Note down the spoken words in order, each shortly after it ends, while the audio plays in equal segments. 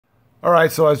All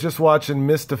right, so I was just watching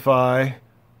Mystify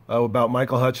about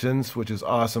Michael Hutchence, which is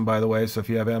awesome, by the way. So if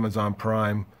you have Amazon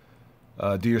Prime,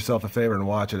 do yourself a favor and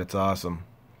watch it. It's awesome.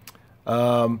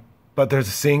 But there's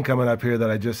a scene coming up here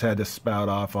that I just had to spout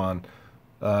off on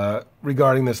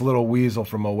regarding this little weasel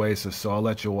from Oasis. So I'll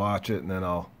let you watch it, and then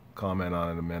I'll comment on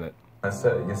it in a minute. I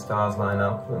said your stars line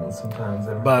up, and sometimes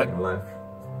everything in life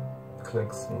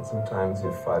clicks, and sometimes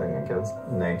you're fighting against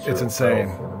nature. It's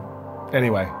insane.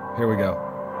 Anyway, here we go.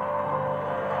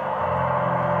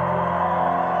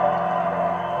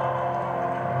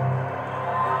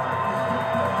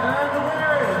 And the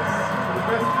winner is, for the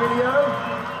best video,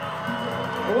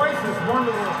 Oasis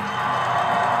Wonderwall.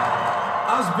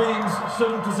 Has-beens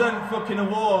shouldn't present fucking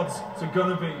awards to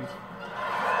Gunnabees.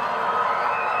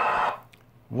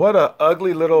 What a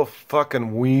ugly little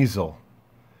fucking weasel.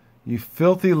 You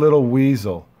filthy little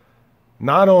weasel.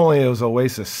 Not only does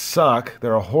Oasis suck,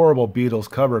 they're a horrible Beatles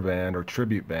cover band or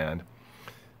tribute band.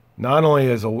 Not only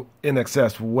is In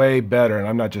Excess way better, and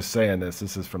I'm not just saying this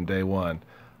is from day one.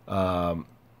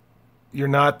 You're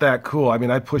not that cool. I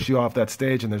mean, I'd push you off that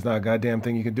stage and there's not a goddamn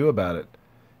thing you can do about it.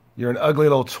 You're an ugly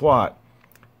little twat.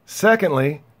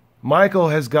 Secondly, Michael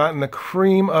has gotten the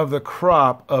cream of the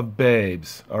crop of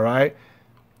babes, all right?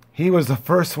 He was the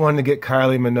first one to get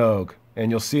Kylie Minogue,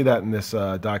 and you'll see that in this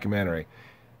documentary.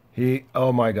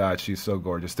 Oh my God, she's so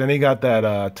gorgeous. Then he got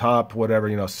that top, whatever,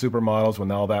 supermodels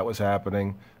when all that was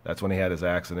happening. That's when he had his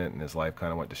accident and his life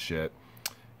kind of went to shit.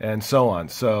 And so on.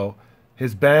 So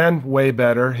his band, way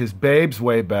better. His babes,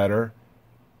 way better.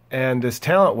 And his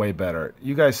talent, way better.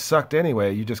 You guys sucked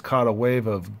anyway. You just caught a wave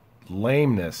of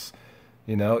lameness.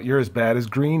 You're as bad as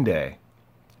Green Day.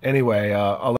 Anyway, I'll